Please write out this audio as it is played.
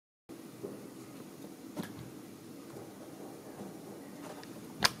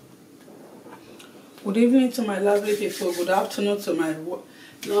Good evening to my lovely people. Good afternoon to my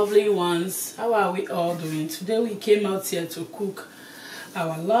lovely ones. How are we all doing? Today we came out here to cook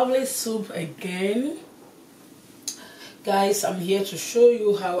our lovely soup again. Guys, I'm here to show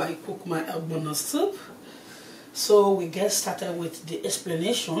you how I cook my Ogbono soup. So we get started with the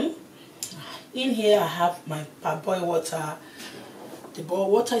explanation. In here I have my parboiled water. The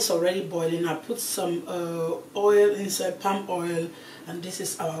water is already boiling. I put some oil inside, palm oil, and this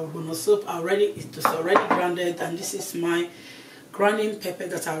is our Ogbono soup. It is already grounded, and this is my grinding pepper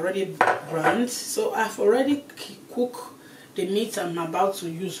that I already ground. So I've already cooked the meat I'm about to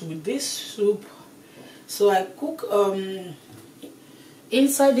use with this soup. So I cook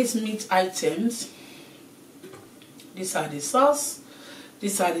inside these meat items. These are the sauce.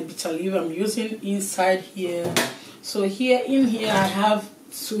 These are the Bitterleaf I'm using inside here. So in here I have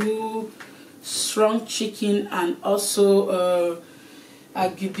 2 strong chicken and also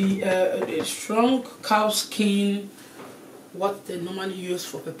a strong cow skin, what they normally use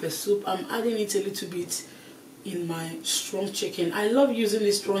for pepper soup. I'm adding it a little bit in my strong chicken. I love using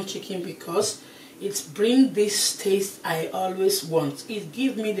this strong chicken because it brings this taste I always want. It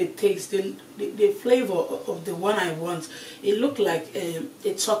gives me the taste, the flavor of the one I want. It looks like a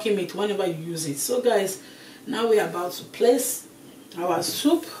turkey meat whenever you use it. So guys, now we are about to place our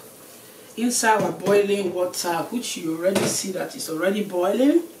soup inside our boiling water, which you already see that it's already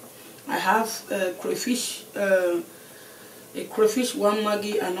boiling. I have crayfish 1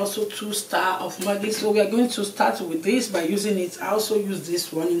 Maggi and also 2 star of Maggi. So we are going to start with this by using it. I also use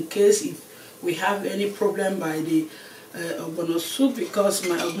this one in case if we have any problem by the Ogbono soup, because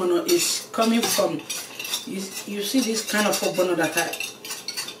my Ogbono is coming from, you see this kind of Ogbono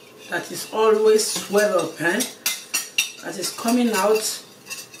that is always swelled up, that is coming out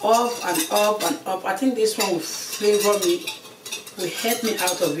up and up and up. I think this one will flavor me, will help me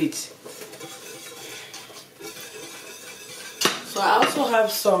out of it. So I also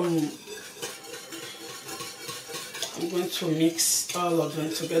have some, I'm going to mix all of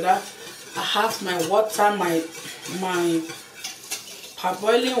them together. I have my water, my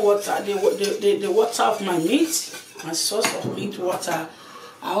parboiling water, the water of my meat, my sauce of meat water.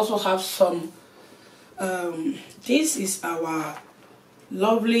 I also have some, this is our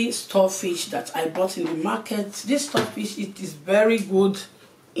lovely stockfish that I bought in the market. This stockfish, it is very good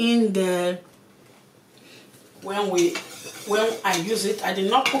in the, when I use it. I did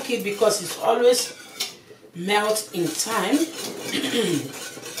not cook it because it's always melt in time.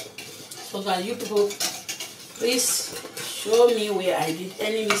 So that you people, please show me where I did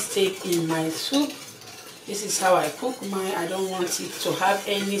any mistake in my soup. This is how I cook mine. I don't want it to have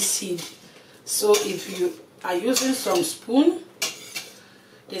any seed. So if you are using some spoon,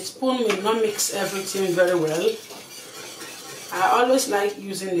 the spoon will not mix everything very well. I always like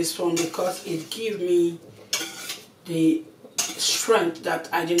using this one because it gives me the strength that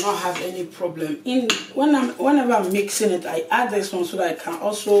I did not have any problem. Whenever I'm mixing it, I add this one so that I can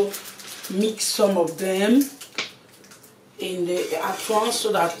also mix some of them at once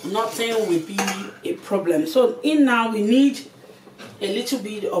so that nothing will be a problem. So now we need a little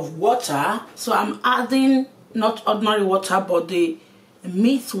bit of water. So I'm adding not ordinary water but the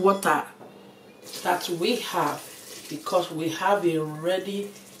meat water that we have, because we have a ready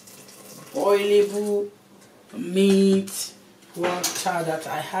boilable meat water that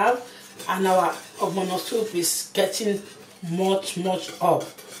I have, and our Ogbono soup is getting much up.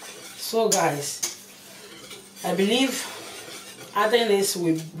 So guys, I believe adding this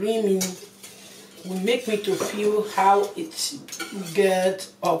will make me to feel how it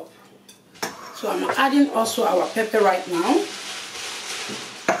gets up. So I'm adding also our pepper right now.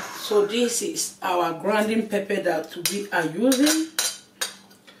 So this is our grinding pepper that we are using.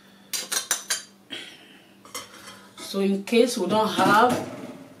 So in case we don't have,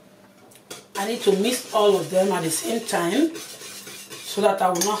 I need to mix all of them at the same time so that I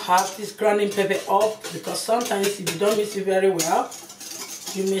will not have this grinding pepper up, because sometimes if you don't mix it very well,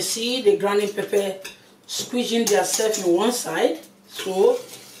 you may see the grinding pepper squeezing themselves in one side. So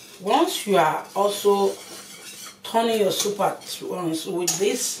once you are also turning your soup at once with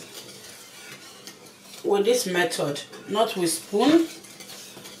this method, not with spoon,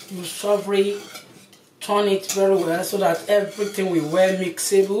 you softly turn it very well so that everything will well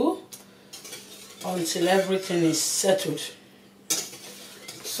mixable until everything is settled.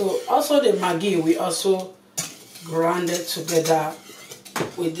 So also the Maggi we also grounded together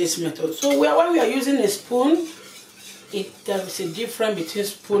with this method. So when we are using a spoon, there is a difference between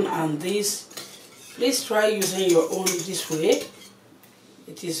spoon and this. Please try using your own this way.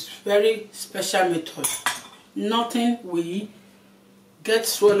 It is very special method. Nothing will get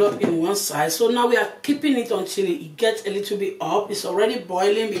swelled up in one side. So now we are keeping it until it gets a little bit up. It's already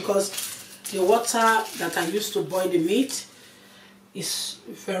boiling because the water that I used to boil the meat is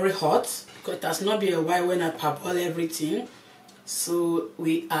very hot, because it has not been a while when I parboil everything. So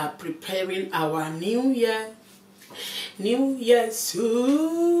we are preparing our New Year soup.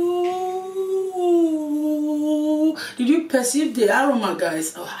 Did you perceive the aroma,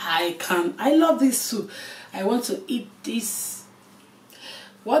 guys? Oh, I love this soup. I want to eat this.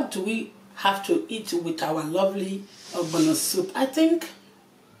 What do we have to eat with our lovely Ogbono soup? I think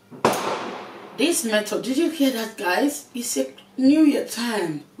this method, did you hear that, guys? It's a New Year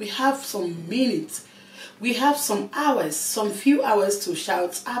time. We have some minutes, we have some hours, some few hours to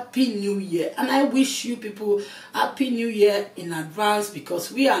shout Happy New Year. And I wish you people Happy New Year in advance,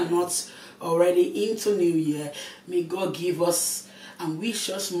 because we are not already into New Year. May God give us and wish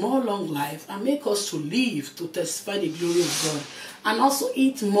us more long life and make us to live to testify the glory of God, and also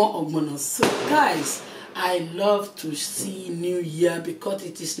eat more Ogbono. So guys, I love to see New Year, because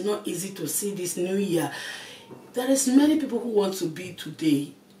it is not easy to see this New Year. There is many people who want to be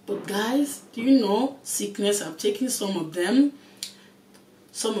today, but guys, do you know sickness have taken some of them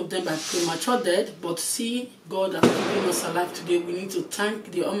by premature death. But see, God has given us alive today. We need to thank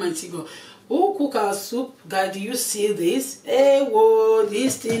the Almighty God who cook our soup. Guys, do you see this? Hey, whoa,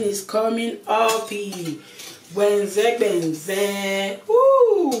 this thing is coming up. Benze.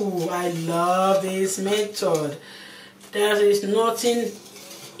 Ooh, I love this method. There is nothing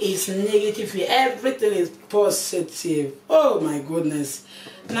is negative. Everything is positive. Oh my goodness.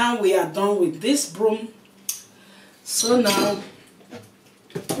 Now we are done with this broom. So now,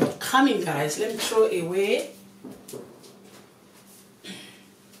 coming, guys, let me throw away.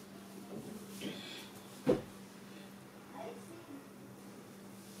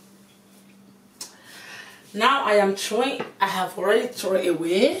 Now I have already thrown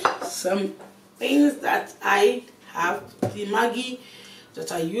away some things that I have, the Maggi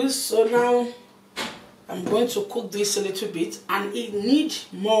that I use. So now I'm going to cook this a little bit, and it needs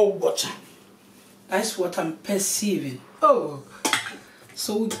more water. That's what I'm perceiving. Oh,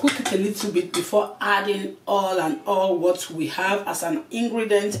 so we cook it a little bit before adding all what we have as an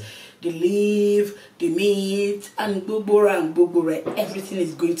ingredient. The leaf, the meat, and bubura, everything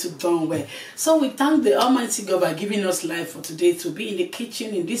is going to done well. So we thank the Almighty God by giving us life for today to be in the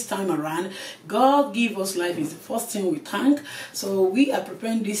kitchen in this time around. God give us life is the first thing we thank. So we are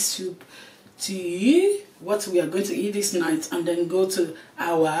preparing this soup to eat, what we are going to eat this night, and then go to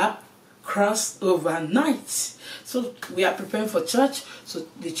our crossover night. So we are preparing for church. So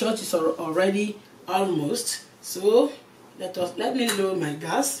the church is already almost. So let me lower my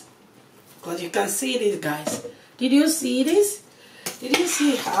gas, because you can see this, guys. Did you see this? Did you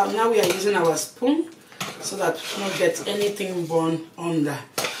see how now we are using our spoon so that we don't get anything burned under?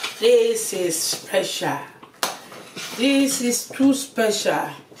 This is special. This is too special.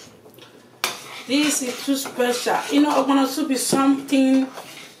 This is too special. You know, Ogbono soup is something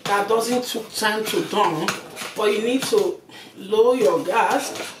that doesn't take time to done, but you need to lower your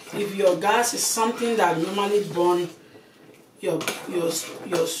gas. If your gas is something that normally burn your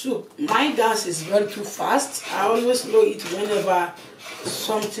soup, my gas is very too fast. I always lower it whenever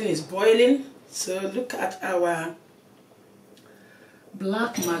something is boiling. So look at our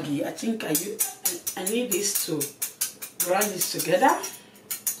black Maggi. I think I need this to grind this together.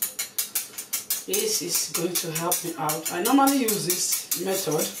 This is going to help me out. I normally use this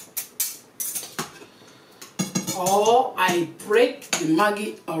method, or I break the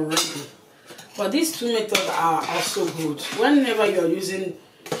Maggi already. But these two methods are also good. Whenever you are using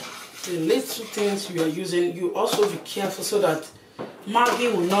the little things you are using, you also be careful so that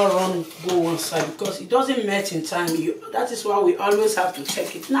Maggi will not go one side, because it doesn't melt in time. That is why we always have to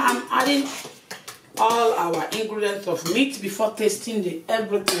check it. Now I'm adding all our ingredients of meat before tasting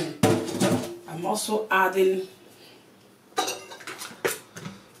everything. I'm also adding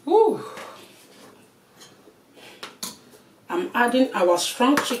I'm adding our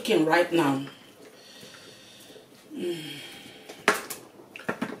strong chicken right now.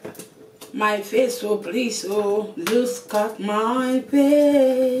 My face, oh please, oh look at my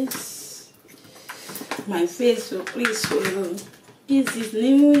face. My face, oh please, oh. This is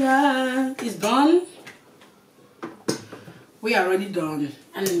New Year. It's done. We are already done,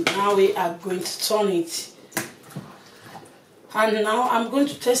 and now we are going to turn it. And now I'm going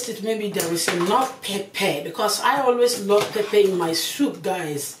to test it. Maybe there is enough pepper, because I always love pepper in my soup,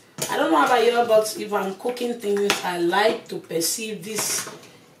 guys. I don't know about you, but if I'm cooking things, I like to perceive this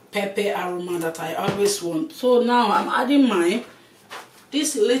pepper aroma that I always want. So now I'm adding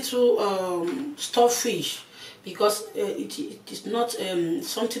this little stuffed fish. because it is not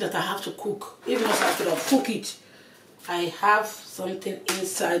something that I have to cook. Even if I could have cooked it, I have something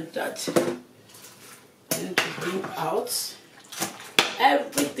inside that I need to bring out.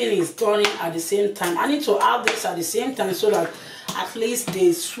 Everything is turning at the same time. I need to have this at the same time so that at least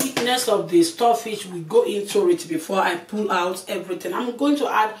the sweetness of the stockfish will go into it before I pull out everything. I'm going to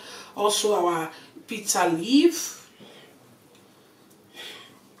add also our bitter leaf.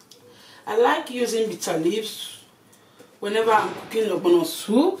 I like using bitter leaves whenever I'm cooking ogbono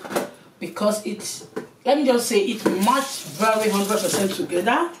soup because it, let me just say, it matches very 100%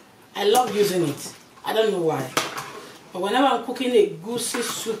 together. I love using it. I don't know why. But whenever I'm cooking a goosey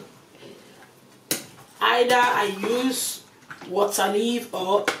soup, either I use water leaf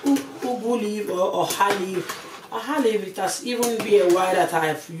or ugu leaf or her leaf. Her leaf, it has even been a while that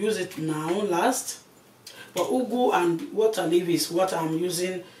I've used it now last. But ugu and water leaf is what I'm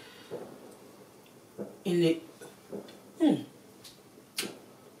using in it.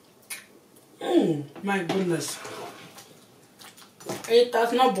 My goodness. It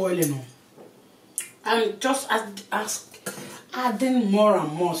does not boil, you know. I'm just adding more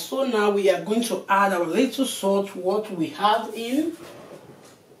and more. So now we are going to add our little salt, what we have in.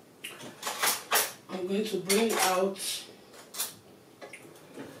 I'm going to bring out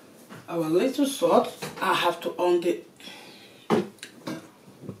our little salt. I have to on the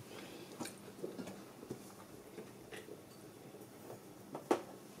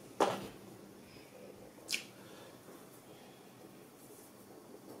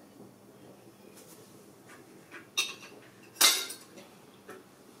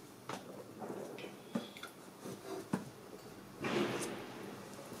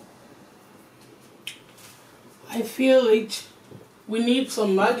I feel it. We need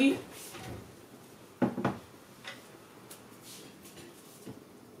some Maggi.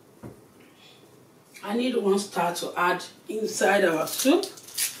 I need 1 star to add inside our soup.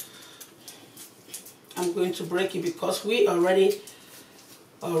 I'm going to break it because we already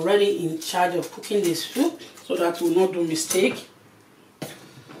in charge of cooking this soup so that we'll not do mistake.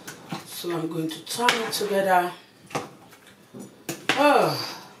 So I'm going to turn it together.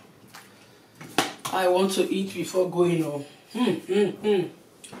 Oh. I want to eat before going home.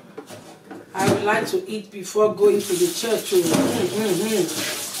 I would like to eat before going to the church.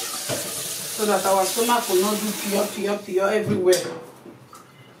 So that our stomach will not do pure everywhere.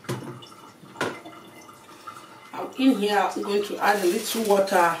 In here, I'm going to add a little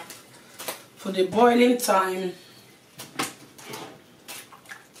water for the boiling time.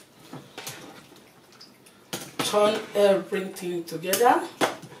 Turn everything together.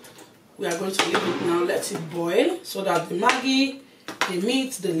 We are going to leave it now, let it boil so that the Maggi, the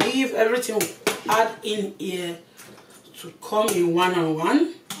meat, the leaf, everything will add in here to come in one on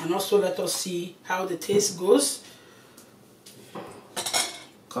one. And also let us see how the taste goes.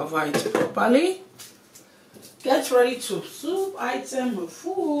 Cover it properly. Get ready to soup item of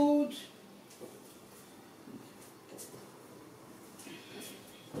food.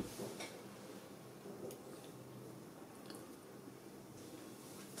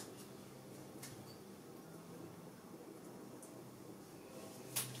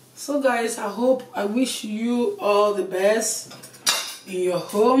 So guys, I wish you all the best in your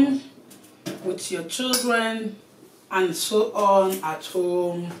home, with your children, and so on at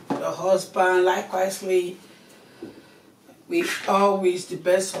home, your husband. Likewise, we always the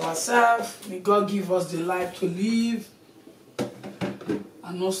best for ourselves. May God give us the life to live,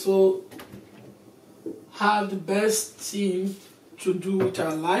 and also have the best thing to do with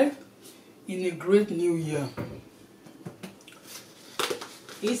our life in a great new year.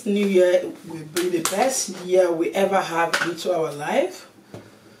 This new year will be the best year we ever have into our life.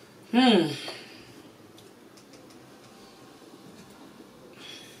 May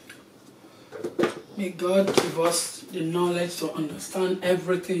God give us the knowledge to understand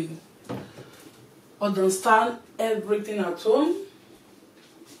everything. Understand everything at home.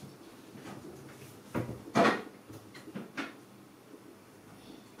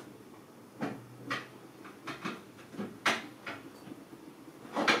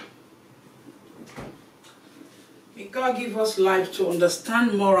 May God give us life to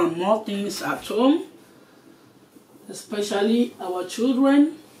understand more and more things at home, especially our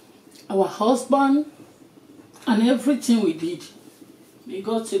children, our husband, and everything we did. May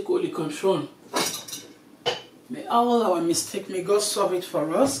God take all the control. May all our mistakes, may God solve it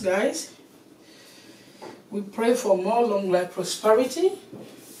for us, guys. We pray for more long life, prosperity,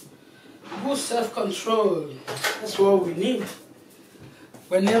 good self-control. That's what we need.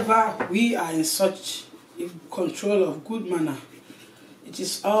 Whenever we are in such control of good manner, it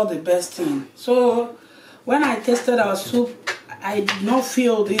is all the best thing. So When I tasted our soup, I did not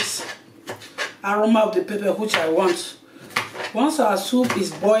feel this aroma of the pepper which I want. Once our soup is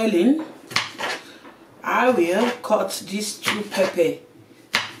boiling, I will cut these 2 pepper,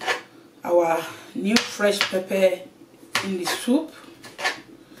 our new fresh pepper, in the soup.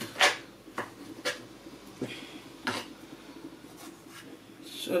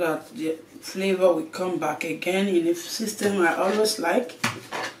 So that the flavor will come back again in the system I always like.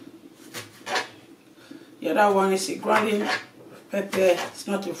 The other one is a grinding pepper. It's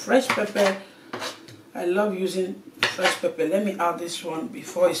not a fresh pepper. I love using fresh pepper. Let me add this one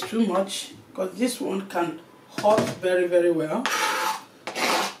before it's too much, because this one can hot very, very well.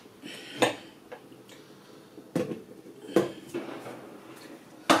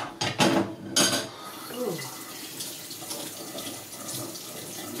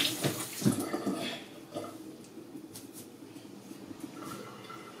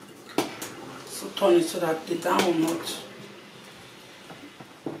 Turn it so that the down will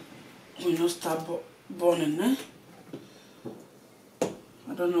not start burning.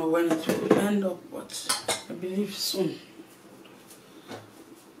 I don't know when it will end up, but I believe soon.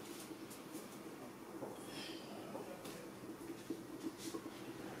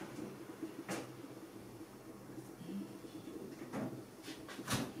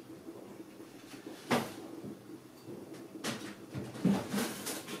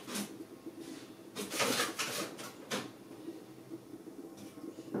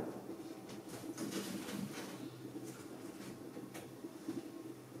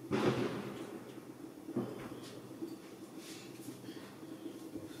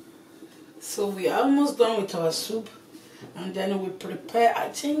 So we are almost done with our soup, and then we prepare. I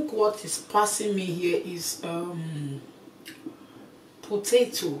think what is passing me here is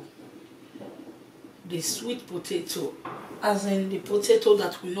potato, the sweet potato, as in the potato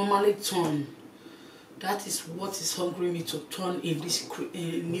that we normally turn. That is what is hungry me to turn in this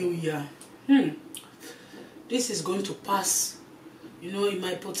new year. This is going to pass. You know, in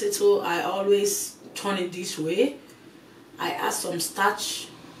my potato, I always turn it this way. I add some starch.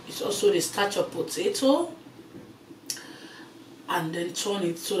 It's also the starch of potato, and then turn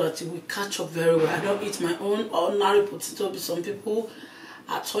it so that it will catch up very well. I don't eat my own ordinary potato, but some people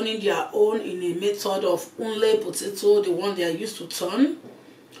are turning their own in a method of only potato, the one they are used to turn.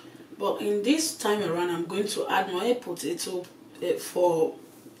 But in this time around, I'm going to add my potato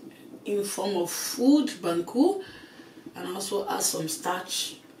in form of food, banku, and also add some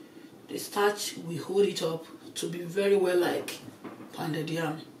starch. The starch will hold it up to be very well like pounded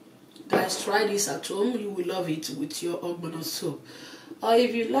yam. Guys, try this at home. You will love it with your Ogbono soup. Or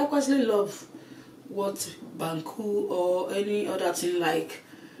if you likewise love what banku or any other thing like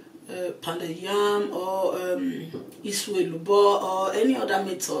pounded yam or iswe lubo or any other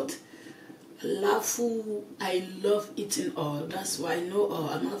method, lafu, I love eating all. That's why I know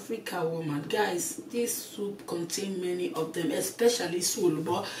I'm an African woman. Guys, this soup contains many of them, especially iswe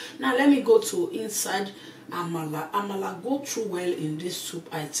lubo. Now let me go to inside amala. Amala go through well in this soup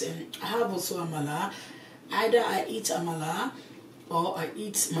item. I have also amala. Either I eat amala or I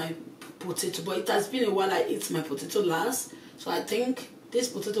eat my potato, but it has been a while I eat my potato last, so I think this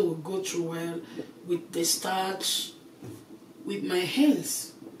potato will go through well with the starch, with my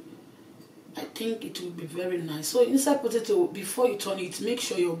hands. I think it will be very nice. So inside potato, before you turn it, make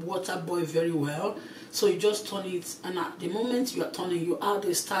sure your water boil very well. So you just turn it, and at the moment you are turning, you add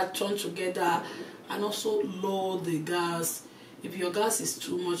the starch, turn together, and also lower the gas. If your gas is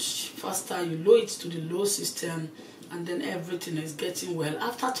too much faster, you lower it to the low system, and then everything is getting well.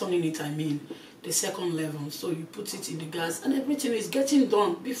 After turning it, I mean the second level. So you put it in the gas, and everything is getting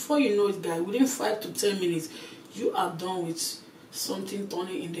done. Before you know it, guys, within 5 to 10 minutes, you are done with something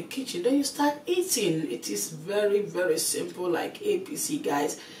turning in the kitchen. Then you start eating. It is very, very simple, like APC,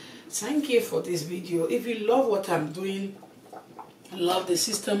 guys. Thank you for this video. If you love what I'm doing, love the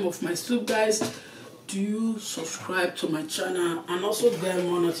system of my soup, guys, do subscribe to my channel and also get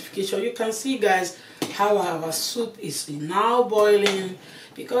more notification. You can see, guys, how our soup is now boiling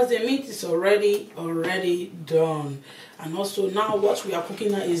because the meat is already done. And also now what we are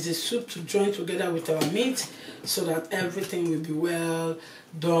cooking now is the soup to join together with our meat so that everything will be well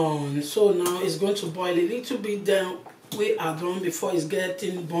done. So now it's going to boil a little bit, then we are done before it's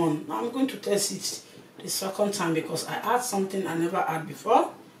getting burned. Now I'm going to test it the second time because I add something I never had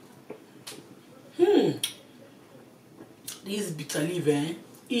before. This Bitterleaf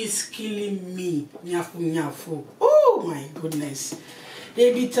is killing me. Nyafu nyafu. Oh my goodness.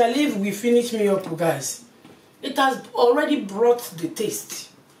 The Bitterleaf will finish me up, guys. It has already brought the taste.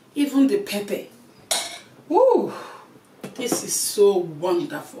 Even the pepper. Woo! This is so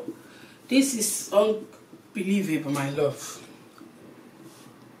wonderful. This is Unbelievable, my love.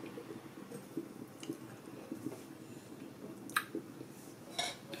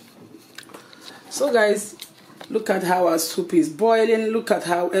 So guys, look at how our soup is boiling. Look at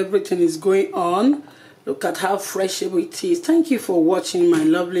how everything is going on. Look at how fresh it is. Thank you for watching, my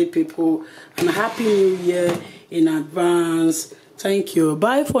lovely people, and Happy New Year in advance. Thank you.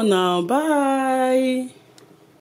 Bye for now. Bye.